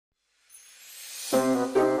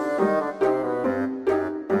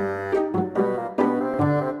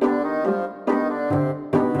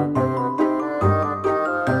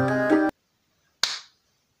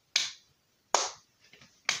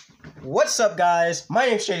up, guys? My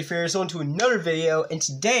name is JDFurious. Welcome to another video, and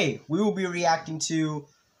today we will be reacting to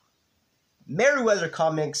Merryweather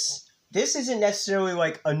comics. This isn't necessarily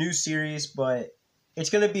like a new series, but it's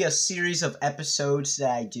going to be a series of episodes that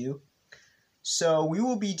I do. So we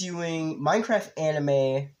will be doing Minecraft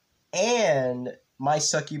anime and My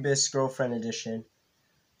Succubus Girlfriend edition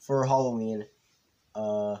for Halloween.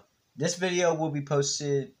 This video will be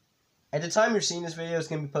posted. At the time you're seeing this video, it's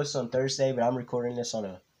going to be posted on Thursday, but I'm recording this on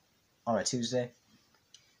a Tuesday.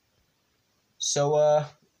 So,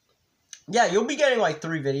 yeah, you'll be getting like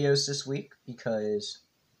 3 videos this week because...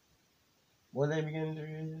 Will they be getting 3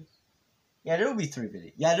 videos? Yeah, there will be 3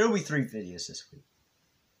 videos. Yeah, there will be 3 videos this week.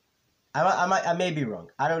 I may be wrong.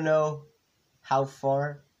 I don't know how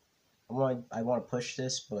far I want to push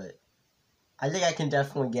this, but I think I can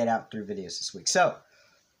definitely get out 3 videos this week. So,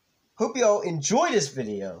 hope you all enjoy this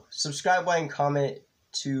video. Subscribe, like, and comment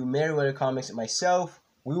to Merryweather Comics and myself.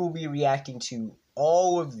 We will be reacting to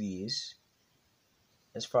all of these,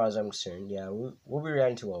 as far as I'm concerned. Yeah, we'll be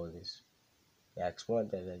reacting to all of these. Yeah, we're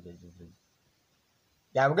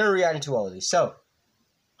going to react to all of these. So,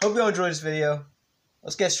 hope you all enjoy this video.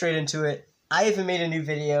 Let's get straight into it. I haven't made a new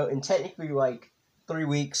video in technically like 3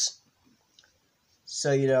 weeks.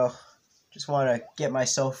 So, you know, just want to get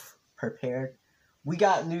myself prepared. We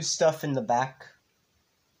got new stuff in the back,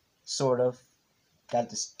 sort of. Got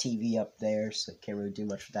this TV up there, so can't really do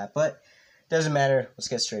much with that. But doesn't matter. Let's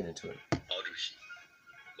get straight into it.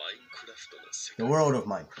 The world of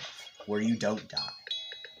Minecraft, where you don't die.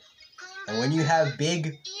 And when you have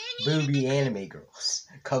big, booby anime girls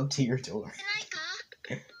come to your door.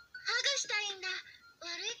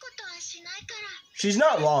 She's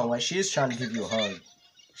not wrong. Like, she is trying to give you a hug.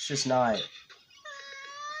 It's just not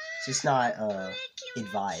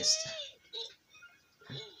advised.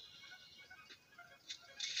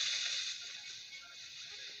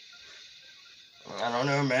 I don't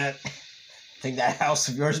know, man. I think that house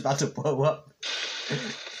of yours is about to blow up.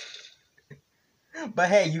 But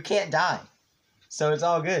hey, you can't die. So it's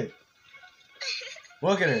all good.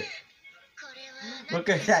 Look at her. Look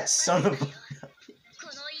at that son of a...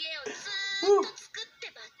 Woo.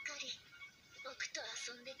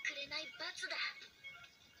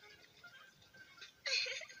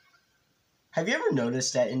 Have you ever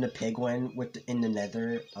noticed that in the Pigwin in the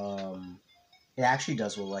Nether, it actually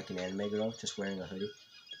does look like an anime girl just wearing a hoodie?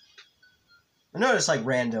 I know it's like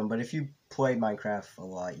random, but if you play Minecraft a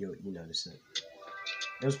lot, you notice it.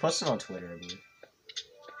 It was posted on Twitter, I believe.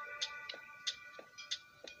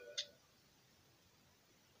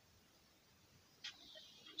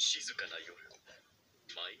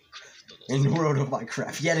 In the world of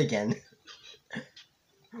Minecraft, yet again.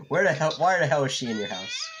 Why the hell is she in your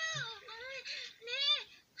house?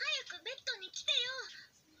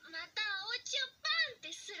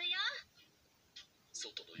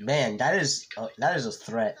 Man, that is a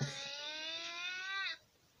threat.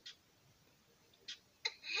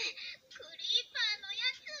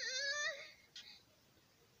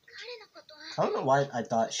 I don't know why I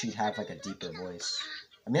thought she'd have like a deeper voice.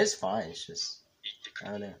 I mean, it's fine. It's just, I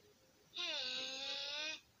don't know.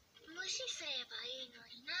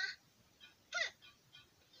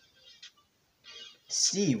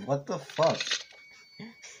 Steve, what the fuck?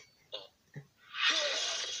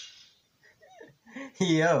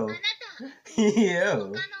 Yo.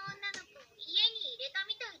 Yo.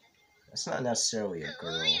 That's not necessarily a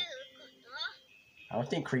girl. I don't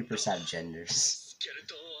think creepers have genders.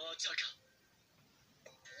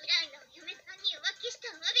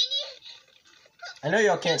 I know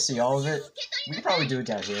y'all can't see all of it. We can probably do it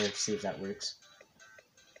down here and see if that works.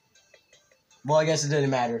 Well, I guess it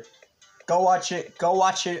didn't matter. Go watch it. Go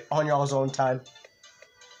watch it on y'all's own time.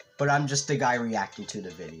 But I'm just the guy reacting to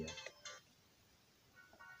the video.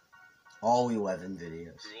 All 11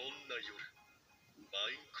 videos.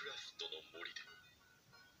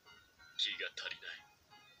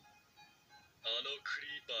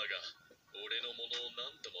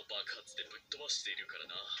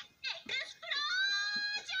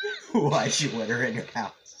 Why she let her in her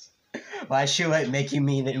house? Why she let make you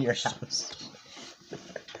mean in your house?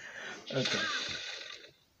 Okay.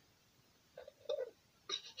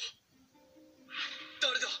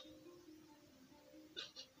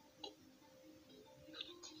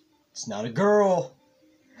 It's not a girl.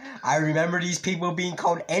 I remember these people being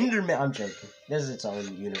called Enderman. I'm joking. This is its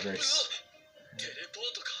own universe.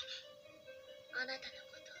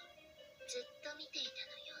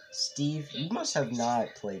 Steve, you must have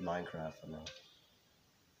not played Minecraft enough.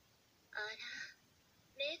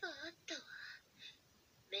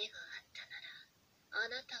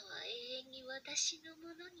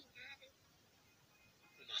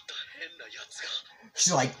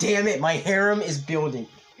 She's like, damn it, my harem is building.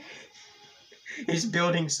 It's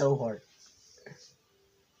building so hard.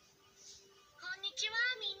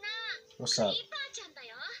 What's up?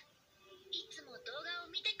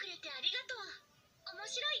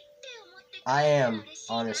 I am,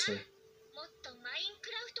 honestly.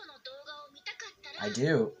 I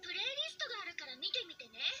do.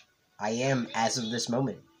 I am as of this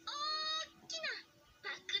moment.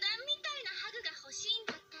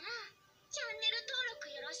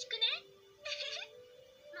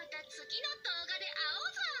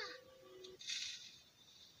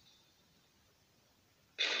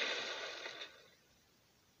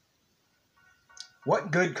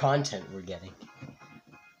 What good content we're getting.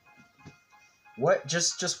 What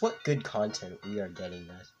just what good content we are getting,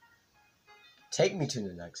 guys. Take me to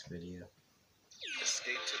the next video.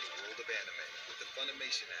 Escape to the world of anime with the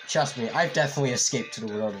Funimation app. Trust me, I've definitely escaped to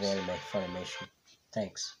the world of anime Funimation.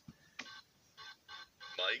 Thanks.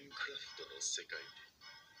 Minecraft の世界で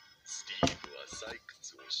スティーブは採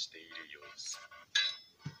掘をしている様子。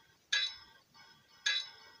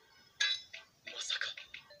まさか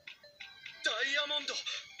ダイヤモンド。ず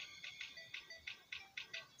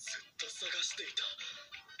っと探していた。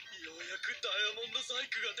ようやくダイヤモンド細工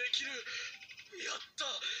ができる。やった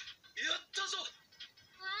ぞ。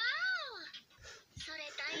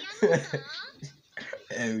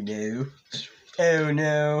Oh no. Oh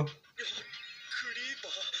no. クリーパ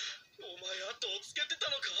ー、お前後をつけてた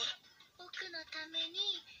のか？僕のため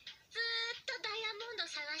にずーっとダイヤモンド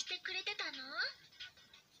探してくれてたの？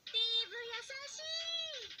スティーブ優し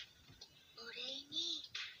い。お礼に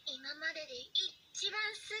今までで一番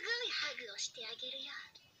すごいハグをしてあげるよ。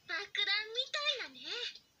爆弾みたいだね。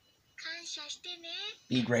感謝してね。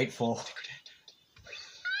Be grateful.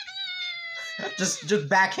 just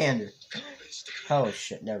backhand her. Oh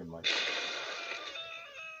shit, never mind.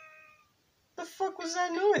 The fuck was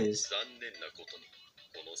that noise? 残念なことに、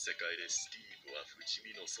この世界でスティーブは不死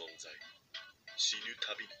身の存在。死ぬ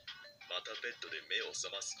たびにまたベッドで目を覚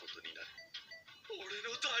ますことになる。俺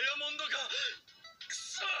のダイヤモンドがく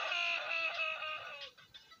そ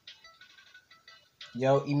ー。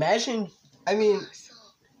 Yo, imagine, I mean... そう、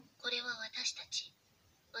これは私たち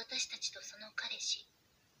とその彼氏、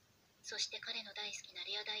そして彼の大好きな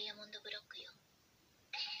レアダイヤモンドブロックよ。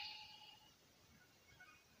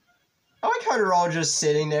 I like how they're all just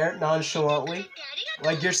sitting there nonchalantly,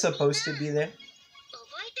 like you're supposed to be there. 覚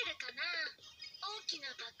えてるかな？大きな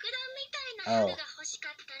爆弾みたいなハグが欲しか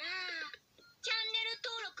ったら、チャンネル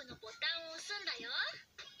登録のボタンを押すんだよ。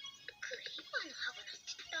クリーパーのハグなん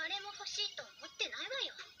て誰も欲しいと思ってないわ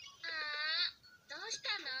よ。どうし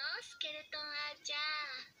たの？スケルトンアーチャー。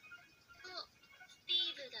ステ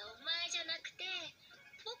ィーブがお前じゃなくて、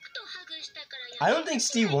僕とハグしたからや。 I don't think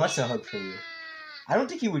Steve wants a hug from you. I don't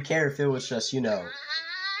think he would care if it was just, you know,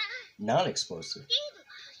 non-explosive.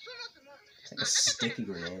 It's like a sticky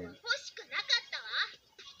grenade. 欲しくなかったわ。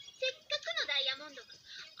せっかくのダイヤモンドが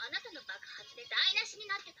あなたの爆発で台無しに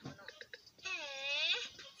なってたもの。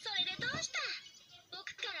それでどうした？僕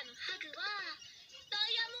からのハグはダ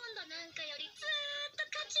イヤモンドなんかよりずーっと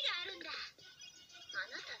価値があるんだ。あ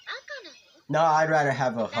なたバカなの？ No, I'd rather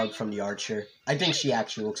have a hug from the archer. I think she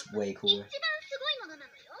actually looks way 一 cooler. 番すごいものな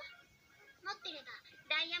のよ。持ってれば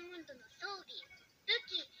ダイヤモンドの装備、武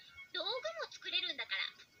器、道具も作れるんだから。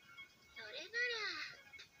それなら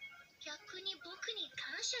逆に僕に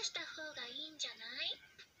感謝した方がいいんじゃない？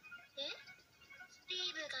スティ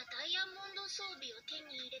ーブがダイヤモンド装備を手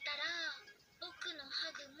に入れたら、僕の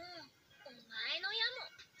ハグもお前の矢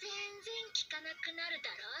も全然効かなくなる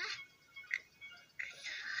だろ。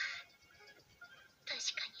確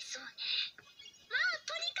かにそうね。まあ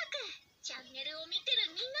とにかくチャンネルを見てる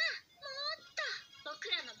みんな、もっと僕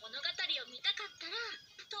らの物語を見たかったら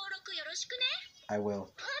登録よろしくね。 I will.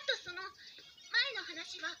 あとその前の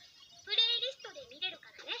話はプレイリストで見れるか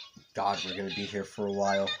らね。 God, we're gonna be here for a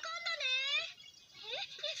while. 待っ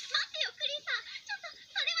てよクリーパー、ちょっと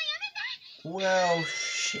それはやめて。 Well,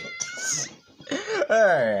 shit.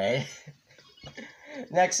 Alright.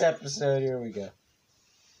 Next episode, here we go.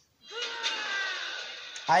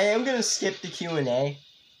 I am gonna skip the Q&A.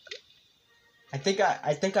 I think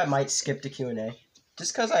I might skip the Q&A.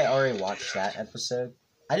 Just because I already watched that episode.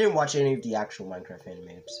 I didn't watch any of the actual Minecraft anime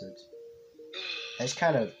episodes. I just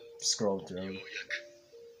kind of scrolled through them.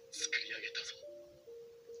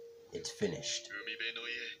 It's finished.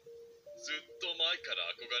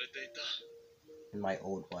 And my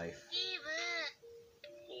old wife. スティーブ、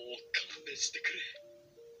もう勘弁してくれ。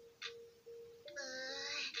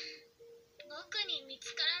僕に見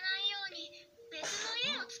つからないように別の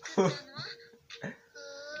家を作ったの？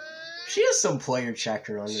 She has some player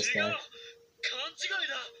checker on this guy. 勘違い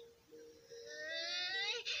だ。エ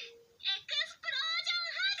クスプロージョ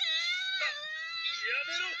ンハや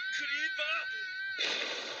めろクリーパー。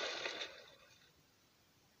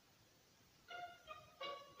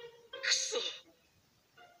くそ。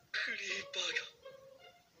クリーパーが。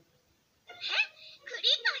グ。クリ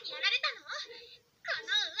ーパーにやられたの？こ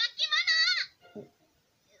の浮気者。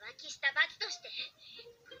浮気した罰として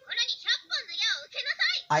心に100本の矢を受けなさ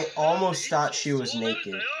い。 I almost thought she was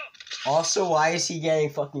naked. Also, why is he getting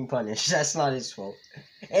fucking punished? That's not his fault.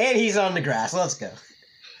 And he's on the grass. Let's go.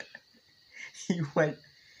 He went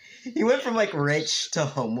from like rich to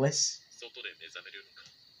homeless. 外で目覚めるのか。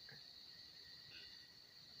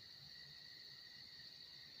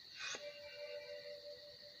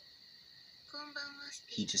こんばんは、ス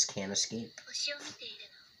ティ He ーブ。 just can't escape. 星を見てい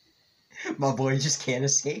る My boy just can't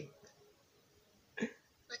escape. の。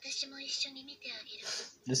私も一緒に見てあげる。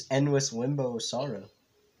 This endless limbo of sorrow.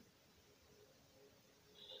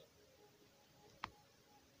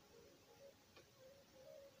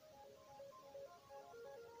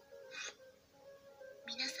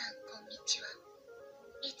 皆さんこんにちは。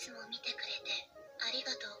いつも見てくれてあり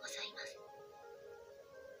がとうございます。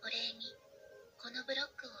お礼にこのブロッ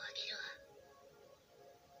クをあげるわ。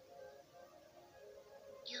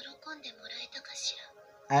喜んでもらえたかし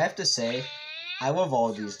ら。 I have to say, I love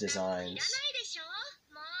all these そんなのい designs. らないでしょ。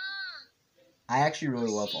もう。 I actually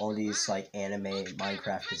really love all these like anime Minecraft 僕か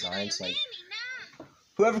らのハグだよね、 designs. Like みんな。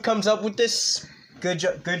 whoever comes up with this, good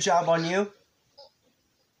job on you.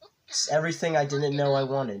 おった。 It's everything I didn't know I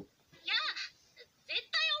wanted. いや、絶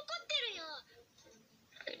対怒ってるよ。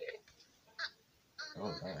Oh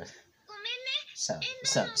god, ごめんね。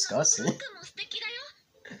 sounds disgusting. 僕も素敵だよ。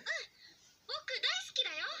僕大好き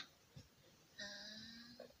だよ。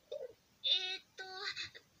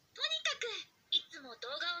とにかくいつも動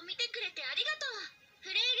画を見てくれてありがとう。プ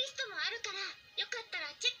レイリストもあるからよかったら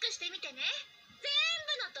チェックしてみてね。全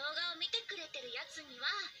部の動画を見てくれてるやつには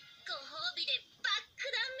ご褒美で爆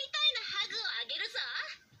弾みたいなハグをあげるぞ。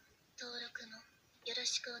登録もよろ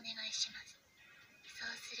しくお願いします。そ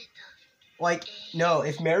うすると Like, no,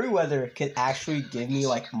 if Merryweather could actually give me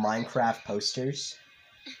like Minecraft posters,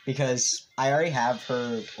 because I already have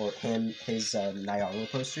her or him his Niagara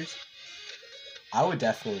posters, I would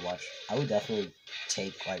definitely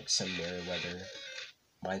take like some Merryweather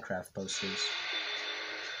Minecraft posters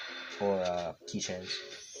or keychains.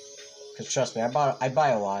 Cause trust me, I buy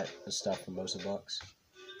a lot of stuff from Mosa Bucks.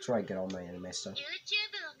 That's where I get all my anime stuff. YouTube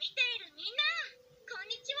を見ているみんな、こん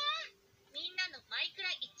にちは。みんなのマイクラ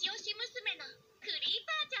一押し娘のクリー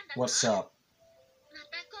パーちゃんだぞ。 What's up? ま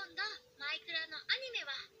た今度マイクラのアニメ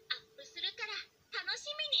はアップするから楽し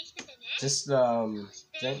みにしててね。 Is this そし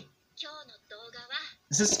て thing? 今日の動画は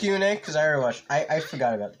Is this Q&A? Cause I already watched. I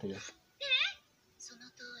forgot about the Q&A. その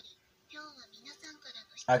通り、今日は皆さんから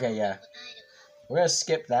の質問 Okay, に yeah. 答えるわ。 We're gonna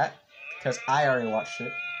skip that because I already watched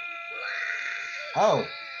it. Oh, 味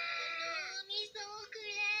噌をくれ。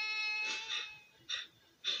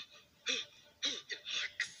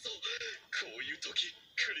くそ。こういう時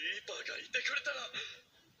クリーパーがいてくれたら。わ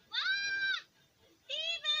あ、スティ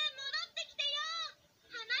ーブン戻ってきてよ。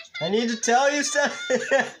話した I need to tell you something. で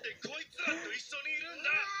こいつらと一緒にいるん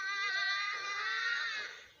だ。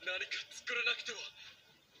何か作らなくては。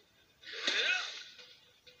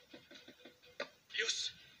よ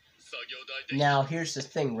し。作業台で。 Now here's the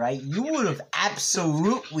thing, right? You would have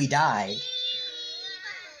absolutely died.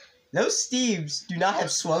 Those Steves do not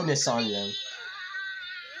have slowness on them. なん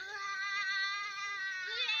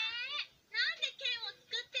で剣を作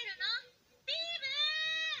ってるの？スティーブ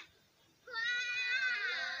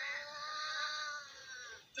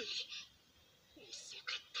ン。遅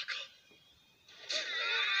かったか。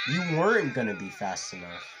 You weren't gonna be fast enough. エ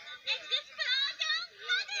クスプロージョン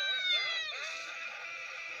ハグ。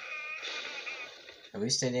 At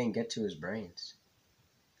least they didn't get to his brains.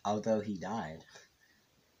 Although he died.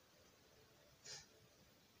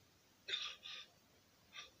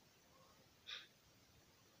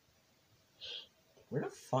 Where the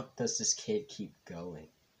fuck does this kid keep going?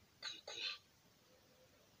 ここは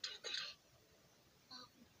どこだ。あ、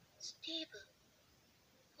スティーブ、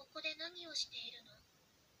ここで何をしているの？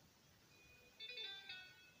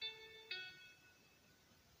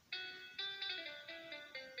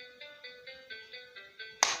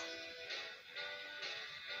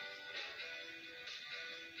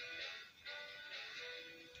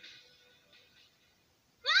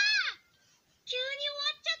わあ！急に終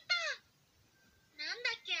わっちゃった。なん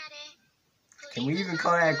だっけあれ。 Can we even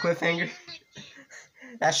call that a cliffhanger?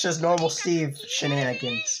 That's just normal Steve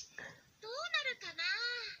shenanigans. どうなるかな。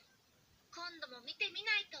今度も見てみ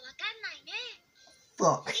ないとわかんな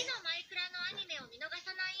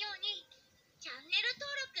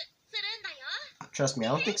Trust me,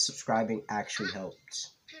 I don't think subscribing actually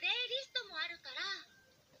helps. プレイリストもあるから、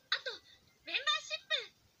あとメンバーシッ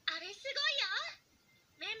プ、あれすごいよ。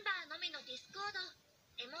メンバーのみのディスコード、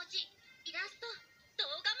絵文字、イラスト、動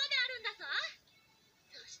画まであるんだぞ。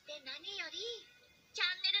そして何よりチャ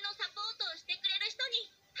ンネルのサポートをしてくれる人に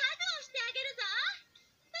ハグをしてあげるぞ。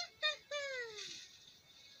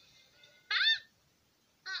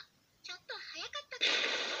あ、ちょっと早かったか。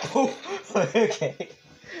 Oh, okay.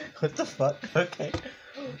 What the fuck? Okay.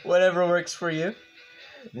 Whatever works for you.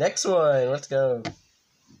 Next one, let's go. こ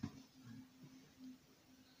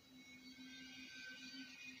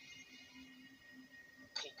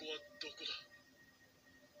こはどこだ？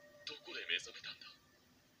どこで目覚めたんだ？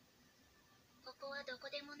ここはどこ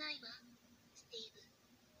でもないわ、スティーブ。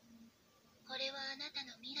これはあなた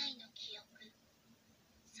の未来の記憶。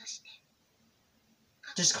そして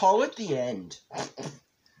Just call it the end.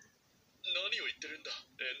 何を言ってるんだ、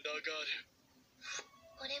エンダーガール。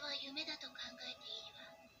これは夢だと考えていいわ。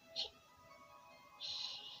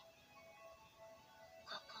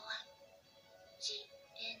ここはジ・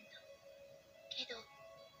エンド。けど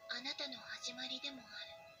あなたの始まりでも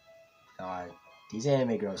ある。 God, these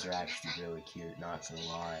anime girls are actually really cute, not gonna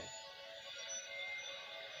lie.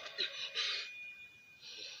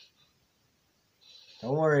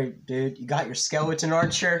 Don't worry, dude. You got your skeleton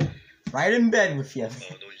archer right in bed with you. あの夢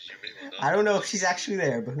は I don't know if she's actually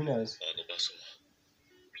there, but who knows? あの場所は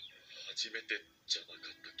初めてじゃなかっ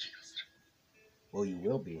た気がする。 Well, you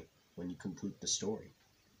will be when you complete the story.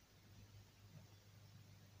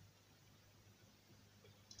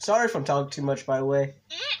 Sorry if I'm talking too much, by the way.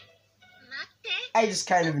 待って。 I just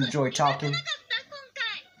kind of enjoy talking. なかった今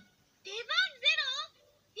回。出番ゼロ？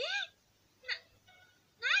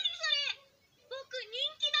何それ？僕人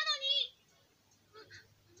気なのに。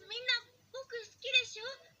みんな僕好きでしょ？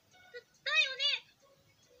だよね。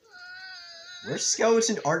 Where's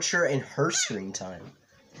Skeleton Archer and her screen time?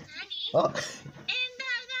 何？ Oh. エンダーガ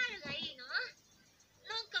ールがいいの？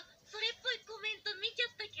なんかそれっぽいコメント見ちゃ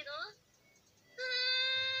ったけど。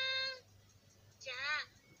じゃあ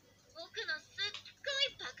僕のすっご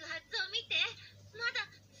い爆発を見て、まだ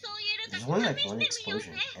そう言えるか There's only 試 like して one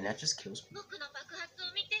みよう explosion, ぜ。 and that just kills me. 僕の爆発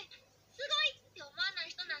を見てすごいって思わな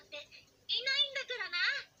い人なんていないんだからな。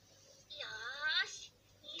よーし、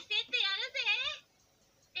見せてやるぜ。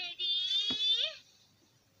レディー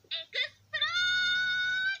エクスプロ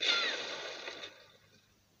ージョン。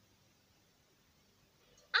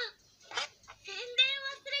あ、宣伝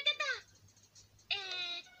忘れてた。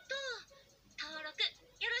登録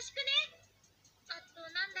よろしくね。あと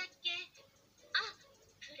なんだっけ。あ、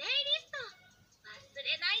プレイリスト忘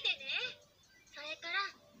れないでね。それから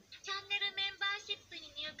チャンネルメンバーシップ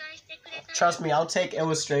に入会してくれた。 Trust me, I'll take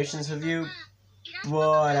illustrations of you,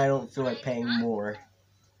 but I don't feel like paying more.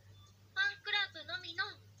 ファンクラブのみの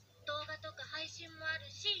動画とか配信もある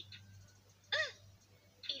し、い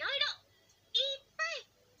ろいろいっぱい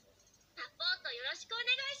サポートよろしくお願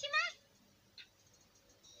いします。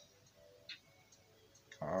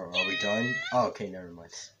 Are we done? Oh, okay, never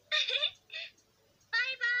mind. バ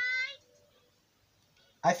イバ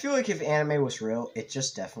イ。 I feel like if anime was real, it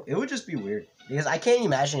would just be weird. Because I can't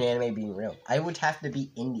imagine anime being real. I would have to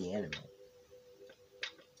be in the anime.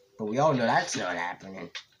 But we all know that's not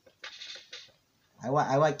happening. I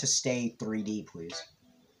like to stay 3D, please.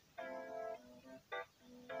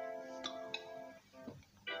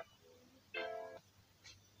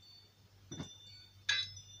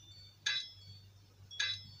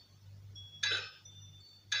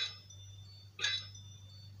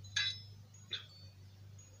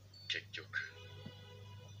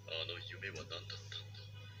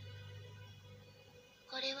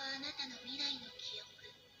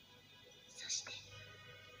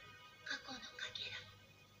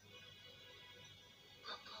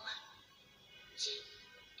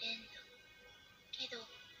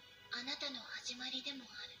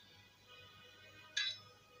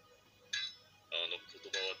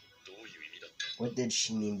 What did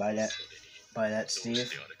she mean by that,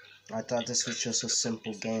 Steve? I thought this was just a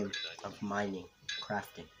simple game of mining,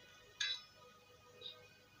 crafting.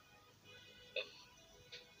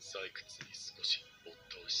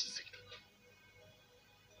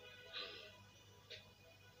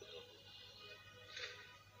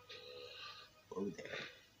 Oh, there.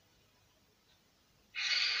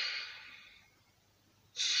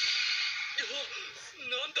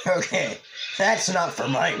 Okay, that's not for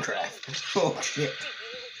Minecraft. Oh shit.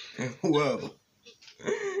 Whoa.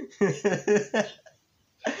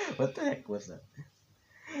 What the heck was that?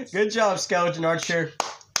 Good job, Skeleton Archer.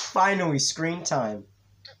 Finally, screen time.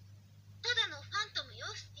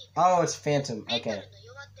 Oh, it's Phantom. Okay.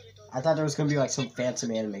 I thought there was gonna be like some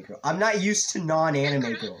phantom anime girl. I'm not used to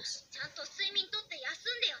non-anime girls. ちゃんと睡眠とって休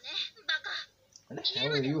んでよね、バカ。 What the 家 hell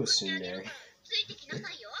ま are で you 送ってあ assuming げる there? からついてきなさ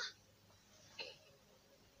いよ。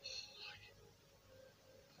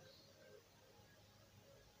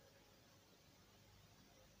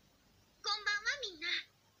こんばんはみんな。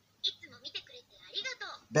いつも見てくれてありがと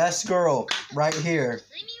う。 Best girl, right here.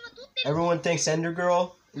 睡眠はとってる？ Everyone thinks Ender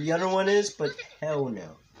Girl, the other one is, but hell no. メ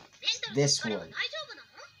ンタルの This 疲れは one. 大丈夫なの？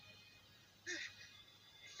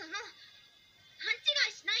その勘違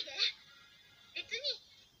いしないで。別に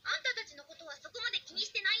あんたたちのことはそこまで気に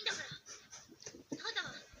してないんだから。ただ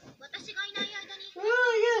私がいない間に。 Oh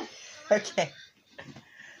yeah. Okay.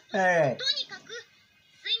 All right. とにかく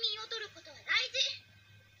睡眠をとることは大事。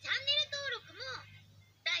チャンネル登録も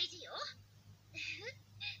大事よ。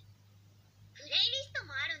プレイリスト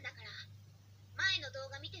もあるんだから。前の動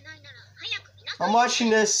画見てないなら早く見なさい。 I'm watching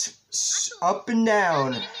this up and チャ down.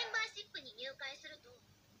 ンネルメンバーシップに入会すると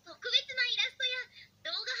特別なイラスト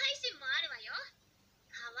や動画配信もあるわよ。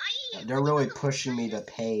かわいい。 They're really pushing me to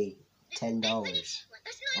pay $10 a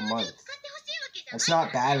month. That's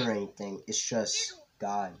not bad or anything. It's just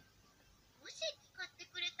God. もし使って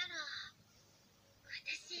くれたら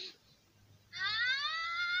私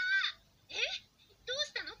どう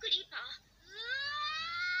したのクリーパー。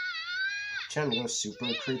 Trying to go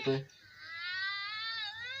super creeper. 言葉を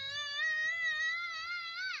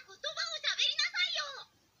喋りなさいよ。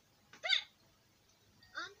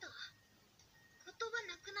あんた言葉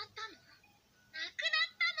なくなったの？なくな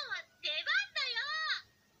ったのは出番だよ。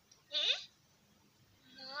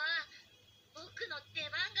もう僕の出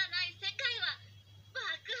番がない世界は爆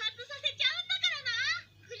発させちゃうんだから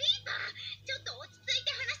な。クリーパー、ちょっと落ち着い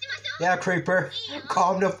て話しましょう。 Yeah, creeper.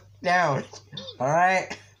 Calm the down. All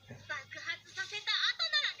right. 爆発させた後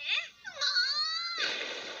ならね。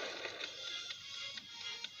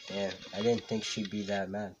もう Yeah, I didn't think she'd be that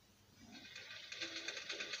mad.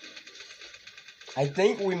 I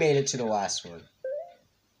think we made it to the last one.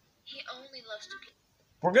 He only loves to...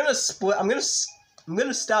 We're gonna split. I'm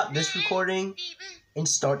gonna stop this recording スティーブン、 and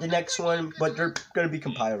start the next one, but they're gonna be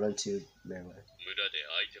compiled onto Merryweather. 村で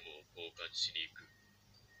アイテムを交換しに行く。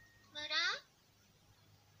村？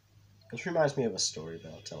 This reminds me of a story,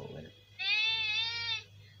 but I'll tell it later.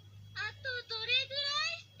 あとどれぐら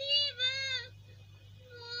いスティーブン。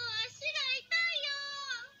もう足が痛いよ。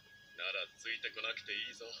ならついてこなくて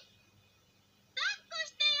いいぞ。抱っこ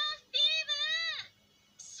してよスティーブ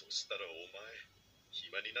ン。そしたらお前、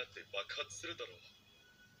暇になって爆発するだろう。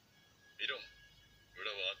見ろ、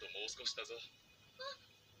村はあともう少しだぞ。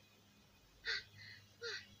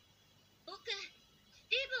僕、ス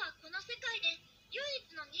ティーブはこの世界で唯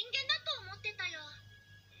一の人間だと思ってたよ。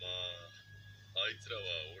まあ、あいつらは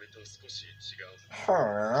俺と少し違う。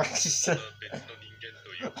 Huh. また別の人間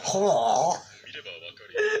というか、 Huh. 見ればわか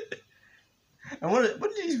るよ。 And what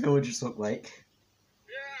do these villagers look like?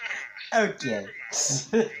 Okay.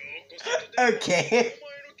 Okay.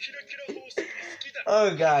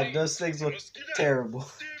 Oh god, those things look terrible.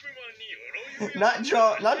 Not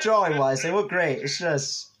drawing wise, they look great. It's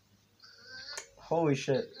just holy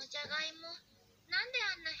shit. このジャガイモ、なんで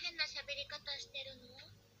あんな変な喋り方してるの？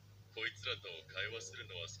こいつらと会話する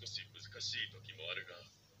のは少し難しい時もあるが、エ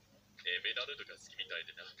メラルドが好きみたい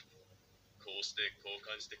でな。こうして交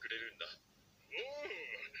換してくれるんだ。おお、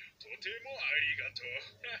とてもありがと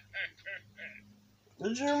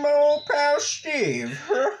う。 This is my old pal Steve.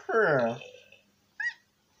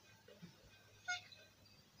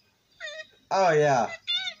 Oh yeah.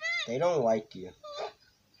 They don't like you.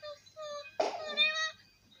 これは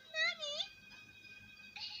何？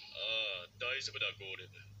ああ、大丈夫だ、ゴーレ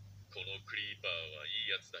ム。このクリーパーはいい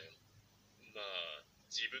やつだよ。まあ、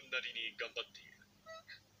自分なりに頑張っている。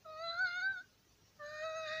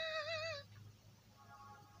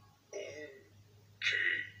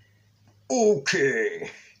Okay.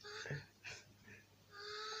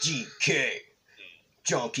 GK.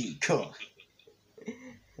 Junkie Kong.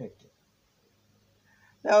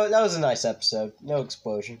 That was a nice episode. No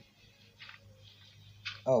explosion.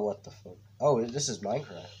 Oh, what the fuck? Oh, this is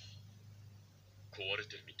Minecraft. 壊れ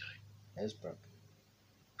てるみたい。 It is broken.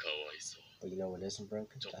 かわいそう。 But you know what isn't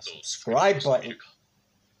broken? ちょっ That と subscribe してみ button. るか。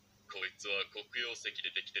こいつは黒曜石で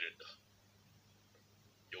できてるんだ。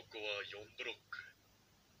横は4ブロック。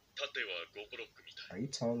縦は5ブロックみた Are い。 you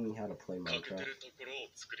telling me how to play 欠けて Minecraft? るところ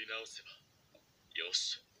を作り直せば。よ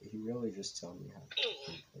し。 Did you really just tell me how to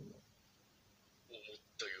play Minecraft? 思っ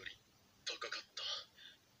たより高かった。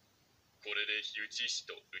これで火打ち石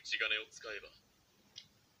と打ち金を使えば。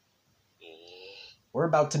おお。 We're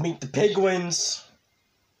about to meet the Pigwins.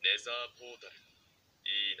 ネザーポータル。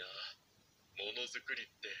いいな。ものづくりっ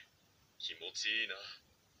て気持ちいいな。ス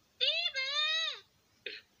ティー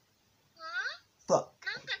ブー。Fuck.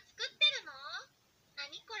 なんか作ってるの？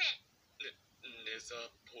何これ？ネザ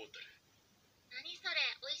ーポータル。何それ？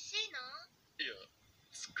美味しいの？いや、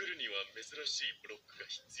作るには珍しいブロックが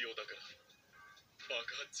必要だから爆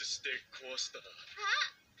発して壊したな。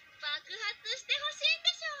爆発してほしいん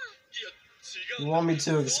でしょ。いや、違う。 You want me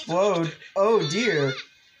to explode? Oh dear.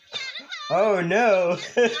 Oh no.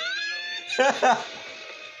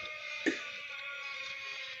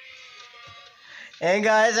 And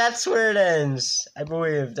guys, that's where it ends. I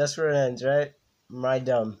believe that's where it ends, right? Am I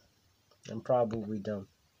dumb? I'm probably dumb.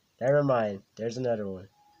 Never mind. There's another one.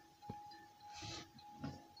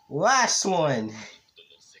 Last one. の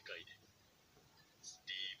世界でス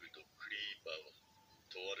ティーブとクリーパーは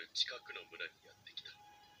とある近くの村にやってきた。ス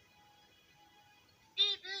テ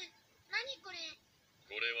ィーブ、何これ？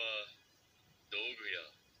これは道具や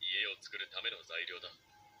家を作るための材料だ。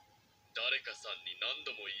誰かさんに何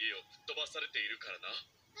度も家を吹っ飛ばされているからな。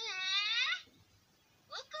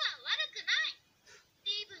僕は悪くない。ス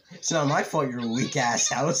ティーブ。 It's not my fault you're a weak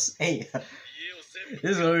ass house. Hey, 家を全部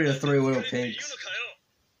this is literally the three little 作れって言う pigs. のかよ。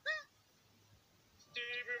ステ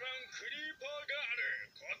ィーブマンクリーパーガー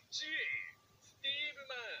ル、こっち。スティーブ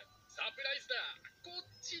マン、サプライズだ。こ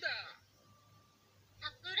っちだ。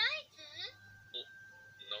サプライズ？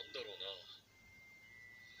なんだろうな。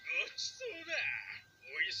ごちそうだ。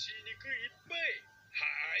美味しい肉いっぱい。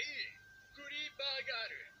はい。クリーパーガ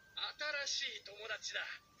ール、新しい友達だ。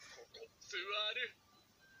ここ座る。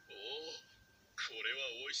おお、これは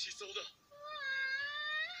美味しそうだ。うわ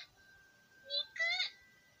ー、肉。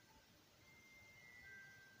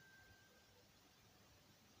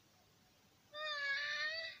うわ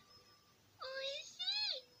ー、おいし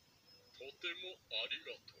い。とてもあり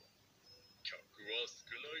がとう。客は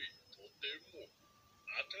少ない。とても。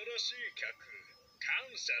新しい客、感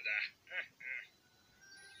謝だ。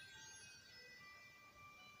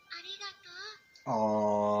ありがとう。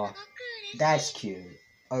 Aww, すごく嬉しい。 that's cute.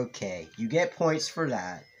 Okay, you get points for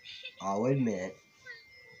that. I'll admit.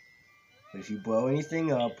 But if you blow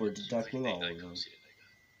anything up, we're 気づいて deducting い all な of いか them. もしれないが、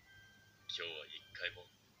今日は一回も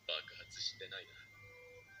爆発してないな。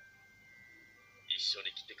一緒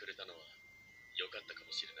に来てくれたのは良かったか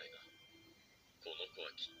もしれないな。この子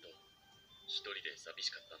はきっと一人で寂し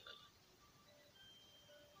かったんだな。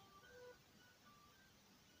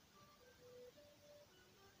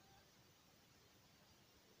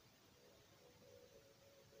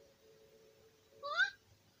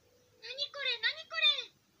何これ何これ。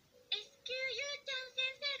 SQU ちゃん先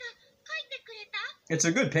生が書いてくれた？ It's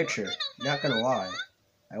a good picture, not gonna lie.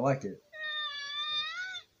 I like it. 嬉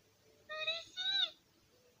しい。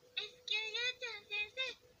 SQU ちゃん先生、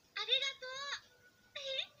ありがとう。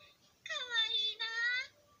かわいいな。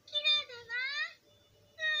綺麗だな。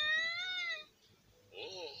お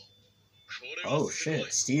お、これは Oh すごい。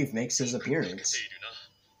 shit, Steve makes his よく描け appearance. ているな。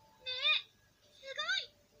ねえ、すご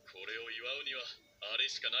い。これを祝うにはあれ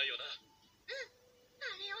しかないよな。あ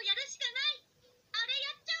れをやるしかない。あれ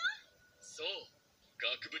やっちゃおう。そう、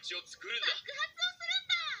額縁を作るんだ。爆発をするん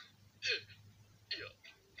だ。いや、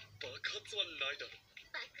爆発はないだろ。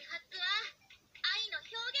爆発は愛の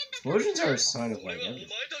表現だから。 Explosions are a sign of それ like はお前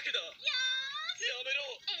everything. だけだ。よやめろ。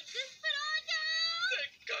ーし、エクスプロージせ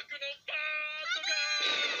っかくのパートが。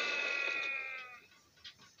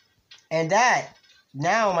 And that,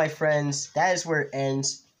 now my friends, that is where it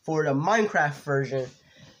ends for the Minecraft version.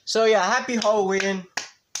 So yeah, happy Halloween.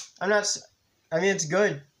 I mean, it's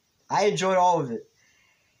good. I enjoyed all of it.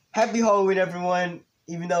 Happy Halloween, everyone.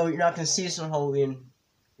 Even though you're not going to see us on Halloween,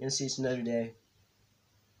 you're going to see us another day.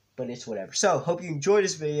 But it's whatever. So, hope you enjoyed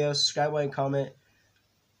this video. Subscribe, like, and comment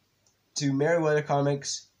to Merryweather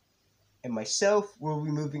Comics. And myself will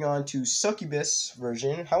be moving on to Succubus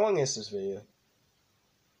version. How long is this video?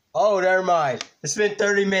 Oh, never mind. It's been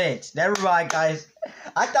 30 minutes. Never mind, guys.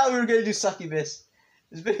 I thought we were going to do Succubus.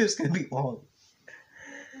 This video's going to be long.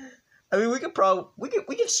 I mean, we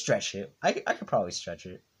could stretch it. I could probably stretch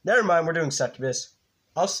it. Never mind, we're doing Succubus.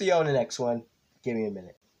 I'll see y'all in the next one. Give me a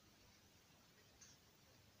minute.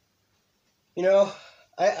 You know,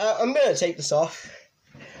 I'm gonna take this off.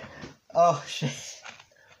 Oh shit.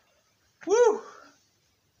 Woo!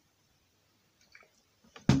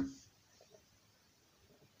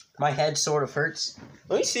 My head sort of hurts.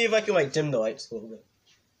 Let me see if I can like dim the lights a little bit.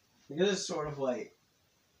 Because it's sort of like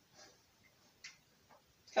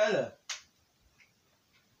kinda.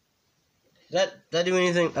 Did that do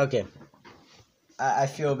anything? Okay. I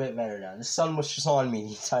feel a bit better now. The sun was just on me the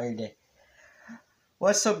entire day.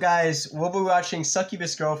 What's up, guys? We'll be watching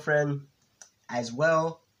Succubus Girlfriend as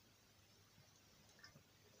well.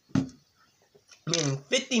 I mean,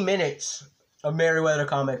 50 minutes of Merryweather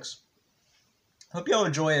comics. Hope y'all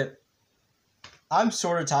enjoy it. I'm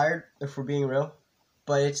sort of tired, if we're being real,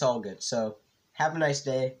 but it's all good. So, have a nice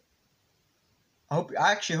day. I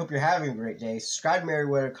actually hope you're having a great day. Subscribe to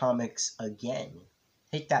Merryweather Comics again.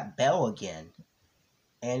 Hit that bell again.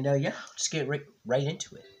 And yeah, let's get right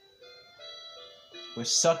into it. With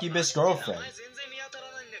Succubus Girlfriend.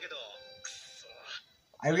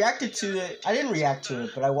 I reacted to it. I didn't react to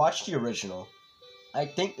it, but I watched the original. I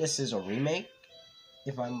think this is a remake,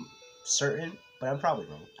 if I'm certain, but I'm probably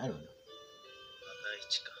wrong. I don't know.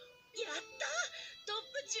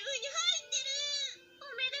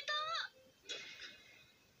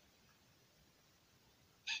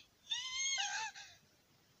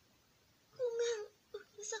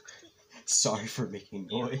 Sorry for making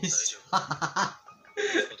noise.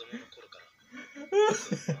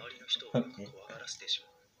 Okay.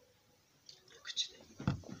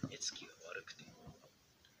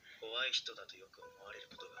 怖い人だとよく思われる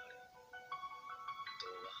ことがある。童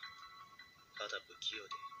話、ただ不器用で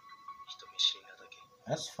人見知りなだけ。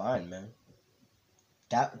 That's fine, man.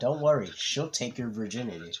 Don't worry, she'll take your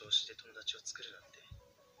virginity.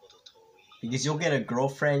 Because you'll get a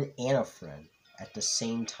girlfriend and a friend at the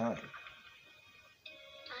same time.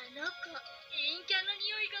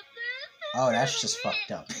 Oh, that's just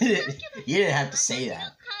fucked up. You didn't have to say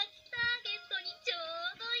that.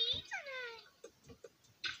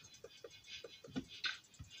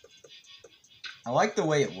 I like the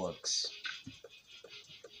way it looks.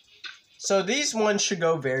 So these ones should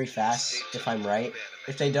go very fast, if I'm right.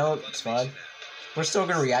 If they don't, it's fine. We're still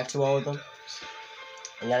going to react to all of them.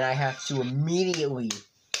 And then I have to immediately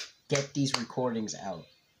get these recordings out.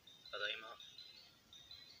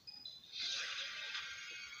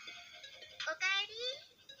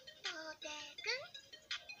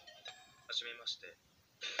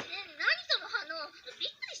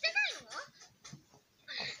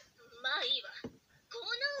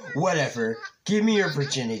 Whatever. Give me your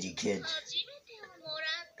virginity, kid.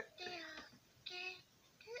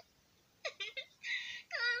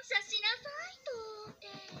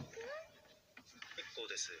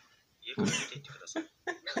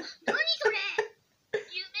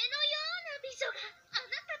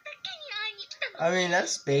 I mean,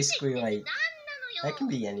 that's basically like, that can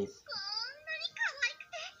be anything.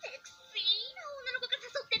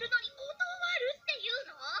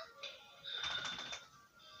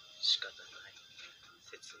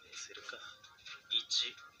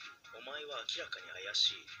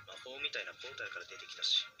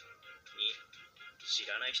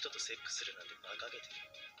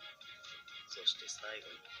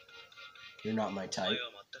 You're not my type.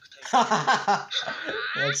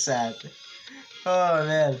 That's sad. Oh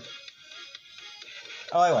man.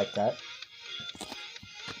 Oh, I like that.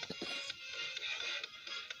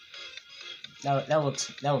 That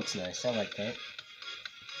looks nice. I like that.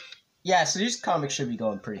 Yeah, so these comics should be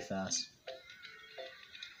going pretty fast.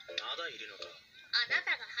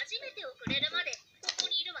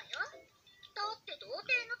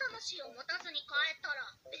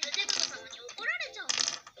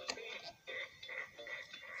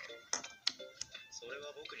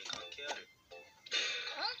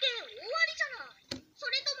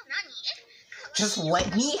 Just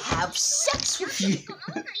let me have sex with you.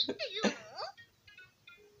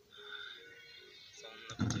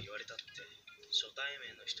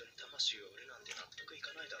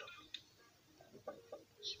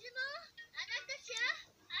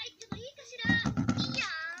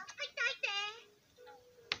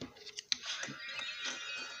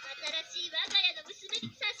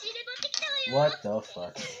 What the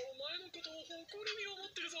fuck?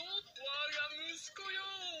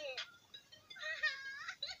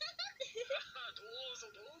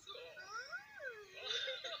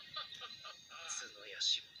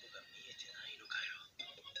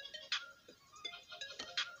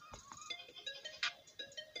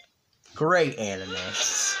 Great anime.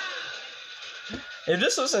 If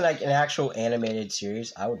this wasn't like an actual animated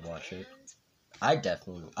series, I would watch it. I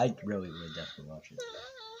really would definitely watch it.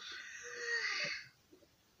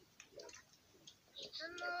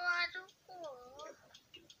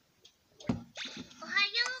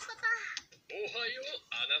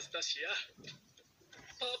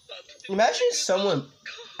 Imagine someone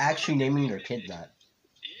actually naming their kid that.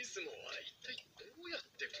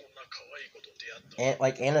 And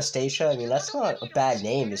like Anastasia, I mean, that's not a bad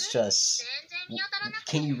name. It's just,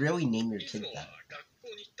 can you really name your kid that?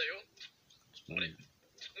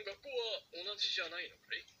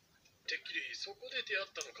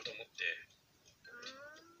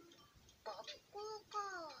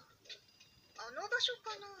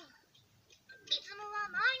 つも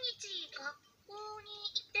は毎日学校に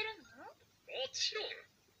行ってるの？もちろん。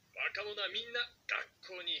若者はみんな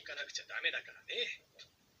学校に行かなくちゃダメだからね。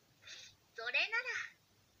それなら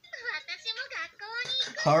私も学校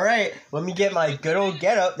に行く。 Alright, let me get my good old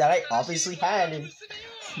getup that I obviously had and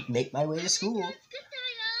make my way to school. 作ったわよ。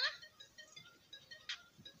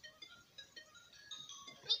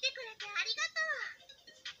見てくれてありがと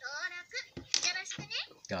う。登録よろしくね。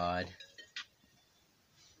 God.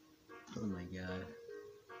 Oh my god. あ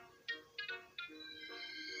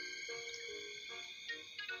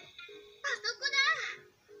そこだ。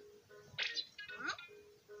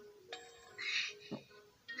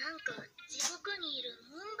なんか地獄にいる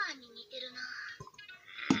門番に似てるな。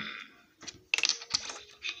お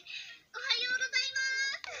はようございま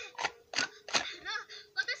す。なあ、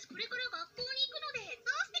私これから学校に行くので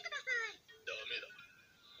通してください。ダメだ。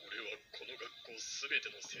俺はこの学校すべ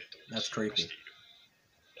ての生徒を That's 記憶 creepy. している。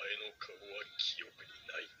前の顔は記憶に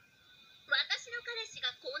ない。私の彼氏が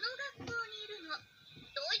この学校にいるの。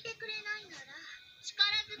どいてくれないなら力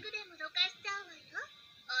ずくでもどかしちゃうわよ、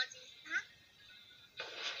おじさん。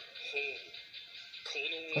ほう。こ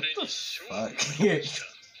の What 俺 the に勝負 fuck? が来た。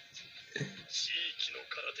地域の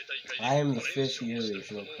空手大会で I am the 5連 fifth 勝 year し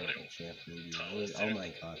たこ regional の俺を karate champion. 倒 Oh せる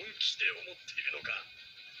my と god. 本気で思っているのか。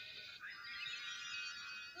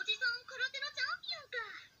おじさん空手のチャンピオンか。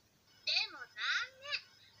でも残念。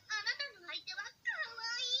あなたの相手はかわ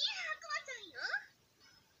いい悪魔ちゃんよ。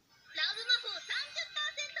ラブ魔法 30%。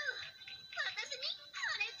私に惚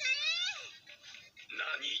れちゃえ。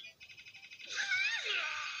何？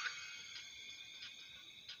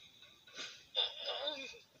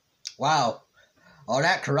 Wow. All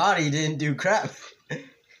that karate didn't do crap. この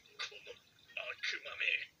悪魔め。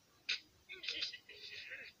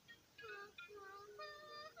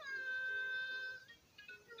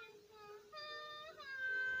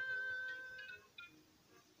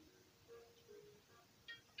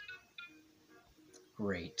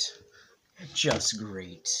 Great. Just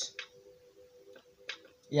great.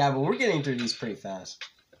 Yeah, but we're getting through these pretty fast.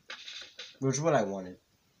 Which is what I wanted.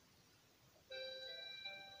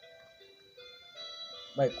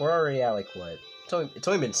 Like, we're already at, like, what? It's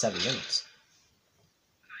only been 7 minutes. い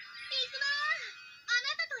つもあ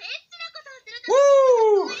なたとエッチなことをすると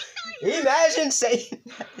Woo! Imagine saying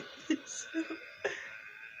that.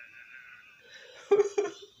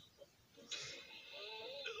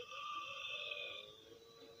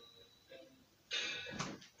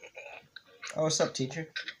 Oh, what's up,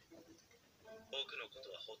 teacher? 僕のこ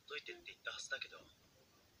とはほっといてって言ったはずだけど。はあ？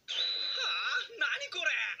何こ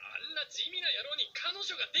れ？あんな地味な野郎に彼女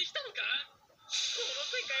ができたのか？この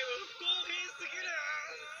世界は不公平すぎる。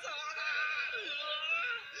そうだ。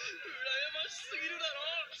羨ましすぎるだろ。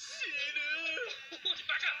死ぬ。おい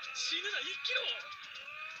バカ。死ぬな、生きろ。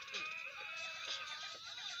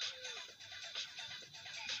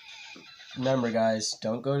 Remember, guys,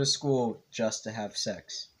 don't go to school just to have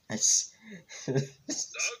sex. That's だから、出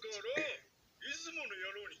雲の野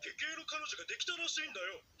郎に下系の彼女ができたらしいんだ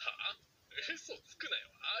よ。はあ？嘘つくなよ。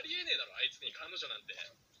ありえねえだろ、あいつに彼女なんて。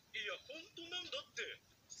いや、本当なんだって。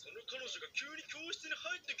その彼女が急に教室に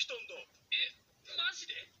入ってきたんだ。え、マジ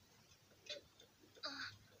で？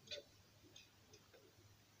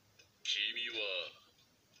君は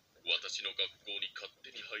私の学校に勝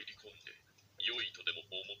手に入り込んで良いとでも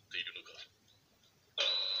思っているのか？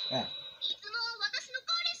 yeah. いつも私の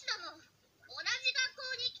彼氏だもん。同じ学校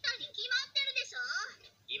に来たに決まってるでしょ。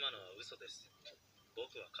今のは嘘です。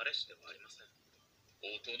僕は彼氏ではありません。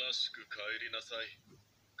おとなしく帰りなさい。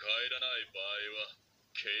帰らない場合は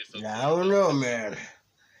警察 I don't know, man. それは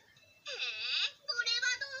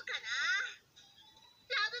どうかな。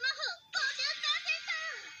ラブ魔法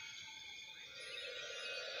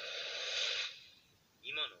 50%。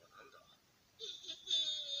 今のはなんだ？ひひひ。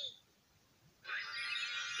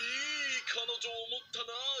いい彼女を持ったな、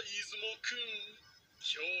出雲くん。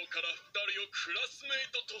今日から二人をクラスメイ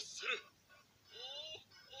トとする。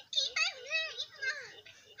聞いたよね、いつ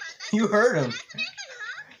も。 You heard him.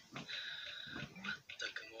 まった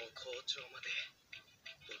くもう校長まで。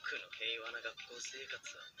僕の平和な学校生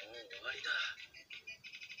活はもう終わりだ。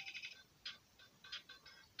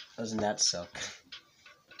 Doesn't that suck?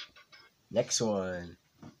 Next one.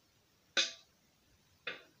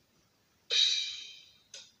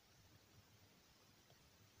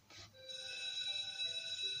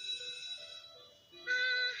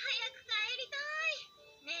 早く帰りたい。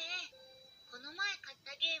ねえ、この前買っ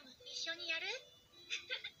たゲーム一緒にやる？や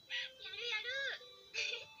るやる。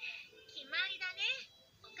決まりだね。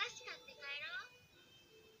お菓子買って帰ろう。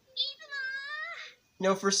いつも。 You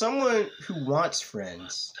know, for someone who wants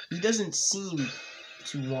friends, he doesn't seem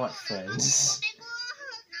to want friends. モテ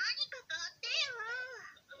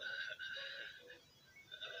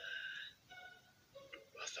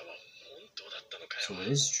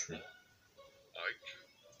actually is true. マ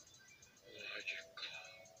ジか。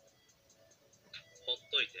ほっ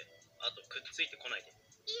といて、あとくっついてこないで。い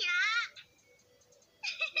や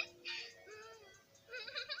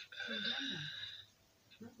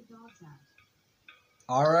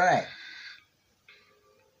Alright.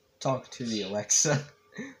 Talk to the Alexa.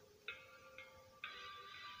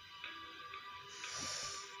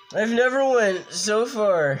 I've never went so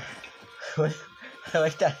far. I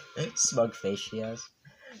like that smug face she has.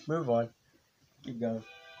 Move on. Keep going. なんで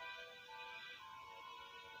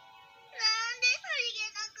さりげ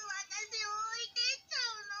なく私を置いてっちゃ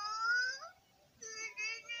うの？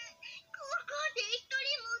ここで一人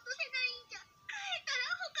も落とせないんじゃ、帰ったら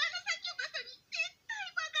他のサキュバサに絶対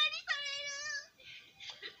バカにされ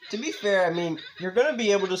る。 To be fair, I mean, you're gonna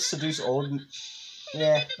be able to seduce old...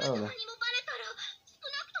 Yeah, I don't know. 他にもバレたら少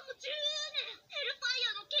なくとも10年ヘルファイ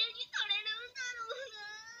アの刑にされるんだろうな。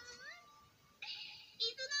い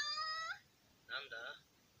つのなんだ？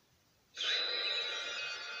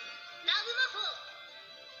ラブ魔法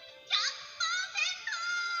 100%！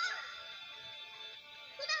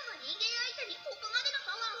 普段は人間相手にここまでの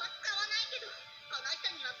パワーは使わないけど、この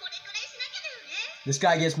人にはこれくらいしなきゃだよね。 This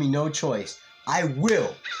guy gives me no choice. I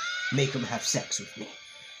will make him have sex with me.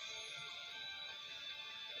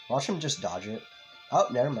 Watch him just dodge it. Oh,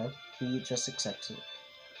 never mind. He just accepts it. そ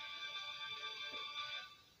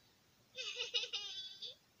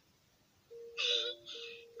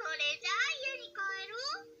れじゃあ家に帰る？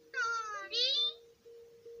ダーリン。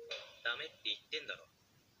ダメって言ってんだろ。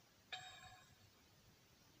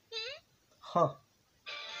Huh.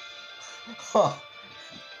 Huh.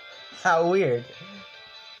 How weird.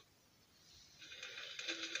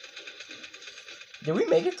 Did we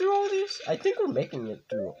make it through all these? I think we're making it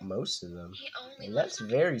through most of them. And that's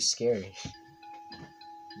very scary.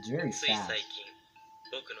 It's very つい fast. 最近、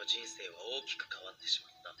僕の人生は大きく変わってし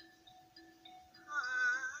まった。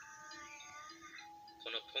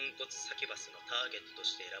このポンコツサキュバスのターゲットと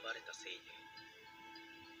して選ばれたせいで。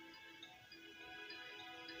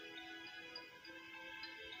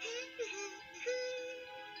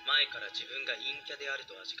前から自分が陰キャである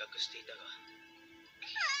とは自覚していたが、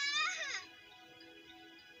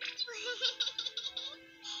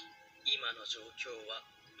今の状況は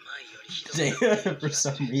前よりひどい。 For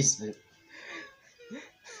some reason.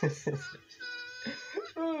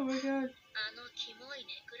 Oh my god. あのキモい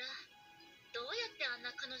ネクラ、どうやってあん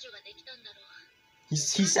な彼女ができたんだろう。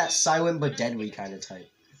 He's that silent but deadly kind of type.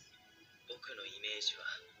 僕のイメージは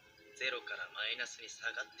ゼロからマイナスに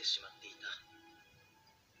下がってしまっていた。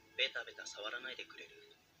ベタベタ触らないでくれる？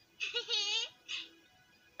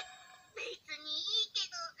別にいいけ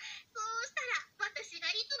ど、そうしたら私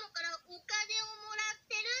がいつもからお金をもらっ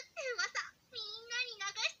てるって噂みんなに流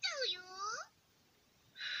しちゃうよ。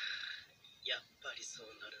やっぱりそう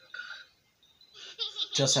なるのか。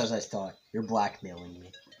 Just as I thought. You're blackmailing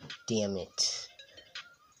me. Damn it.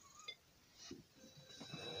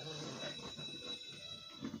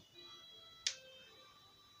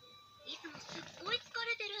 いつもすっごい疲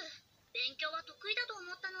れてる。勉強は得意だと思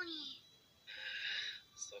ったのに。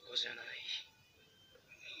そこじゃない。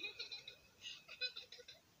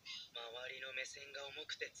周りの目線が重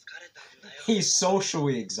くて疲れたんだよ。 He's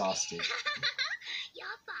socially exhausted. や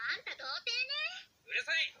っぱあんた童貞ね。うる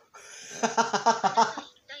さい。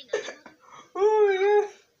一体何者？ Oh yeah.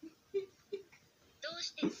 どう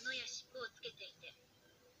して角や尻尾をつけていて、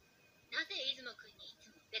なぜ出雲くんにいつ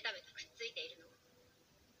もベタベタくっついているの？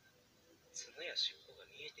角や尻尾が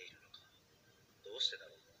見えているのか。どうしてだ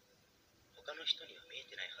ろう。他の人には見え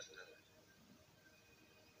てないはずなのに。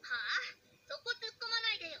はあ？そこ突っ込ま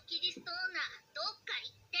ないでよ、キリスト女。どっか行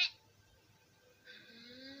って。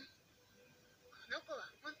この子は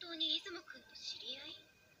本当に出雲くんと知り合い？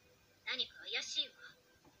何か怪しいわ。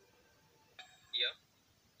いや、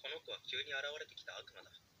この子は急に現れてきた悪魔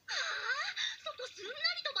だ。はあ？そこすんな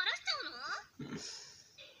りとバラしちゃうの？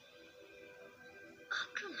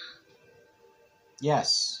悪魔。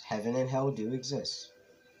 Yes, heaven and hell do exist.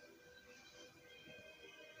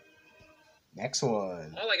 Next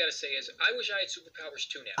one. All I gotta say is, I wish I had superpowers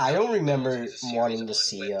too now. I don't remember There's a series wanting on to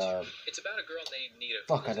see, Webtoon. It's about a girl named Nita.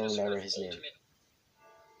 fuck, I who's don't a sort remember of his name. ultimate-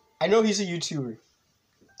 I know he's a YouTuber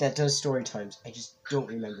that does story times. I just don't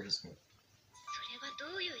remember his name. それは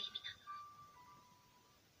どういう意味な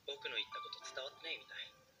の？僕の言ったこと伝わってないみた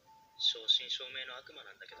い。正真正銘の悪魔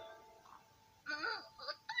なんだけど。もう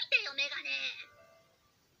ほっといてよ、メガネ。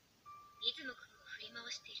出雲くんを振り回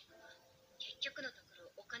しているのは結局のとこ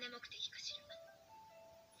ろお金目的かしら。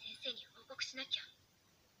先生に報告しなきゃ。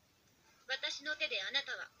私の手であな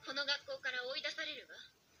たはこの学校から追い出されるわ。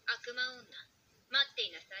悪魔女、待って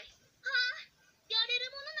いなさい。はあ、やれ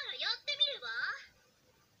るわ。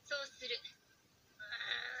そうする。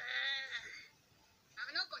あ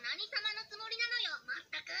の子何様のつもりなのよ、まっ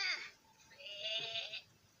たく。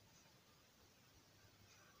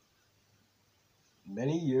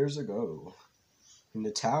Many years ago, in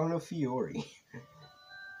the town of Fiore.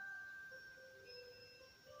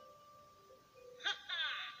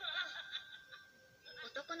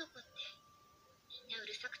 男の子ってみんなう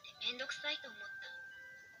るさくてめんどくさいと思っ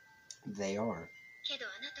た。 They are. けどあ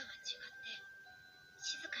なたは違って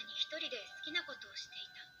静かに一人で好きなことをしてい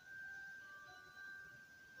た。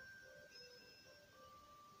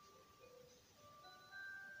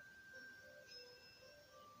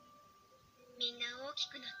みんな大き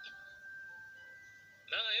くなっても。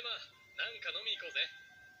なあエマ、なんか飲み行こうぜ。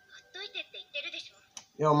ほっといてって言ってるでしょ。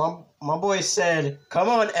 Yo, my boy said, "Come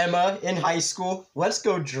on, Emma, in high school, let's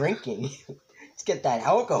go drinking. Let's get that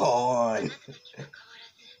alcohol あ on." なただけは変わら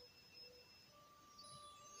ず。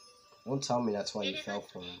 Don't tell me that's why you fell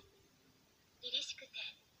for him. 凛々しくて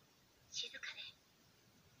静かで。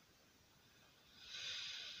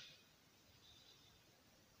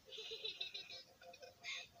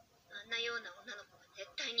あんなような女の子は絶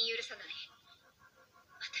対に許さない。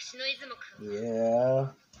私の出雲くんを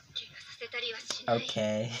Yeah. 怪我させたりはしない。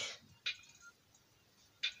 Okay.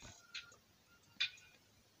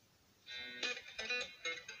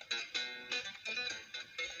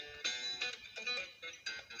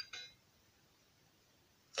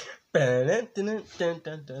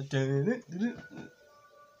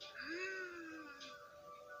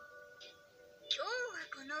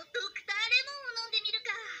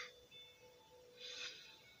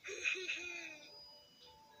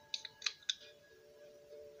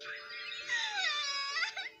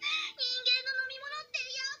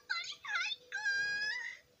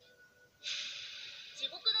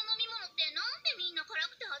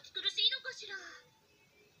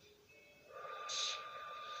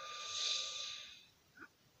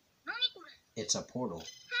 It's a portal. はーい、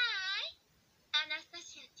アナスタ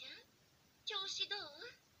シアちゃん、調子どう？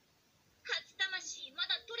初魂ま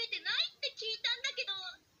だ取れてないって聞いたんだけ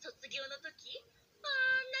ど、卒業の時あ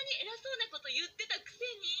んなに偉そうなこと言ってたくせ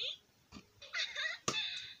に。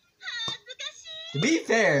恥ずかしい。 To be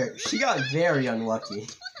fair, she got very unlucky.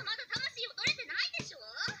 こそまだ魂を取れてないでしょ。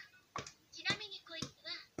ちなみにこいつ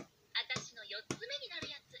は私の4つ目にな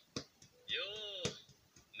るやつ。よー、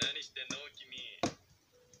何してんの君。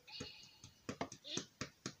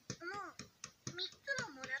もう3つ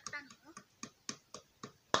ももらったの？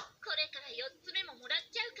これから4つ目ももらっ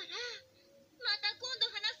ちゃうから、また今度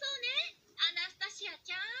話そうね、アナスタシア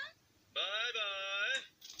ちゃん。バイバ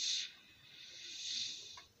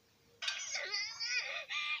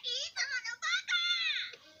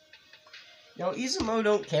イ。Yo, Izumo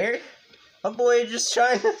don't care. My boy just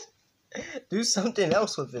trying to do something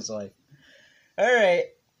else with his life.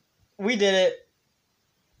 Alright, we did it.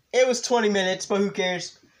 It was 20 minutes, but who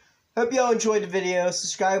cares? Hope y'all enjoyed the video.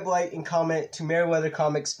 Subscribe, like, and comment to Merryweather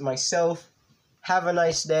Comics myself. Have a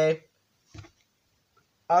nice day.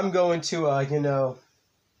 I'm going to,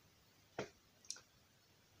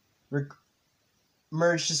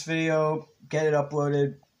 merge this video, get it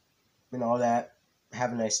uploaded, and all that.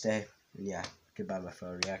 Have a nice day. And yeah, goodbye, my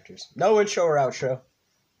fellow reactors. No intro or outro.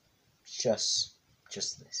 Just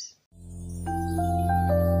this.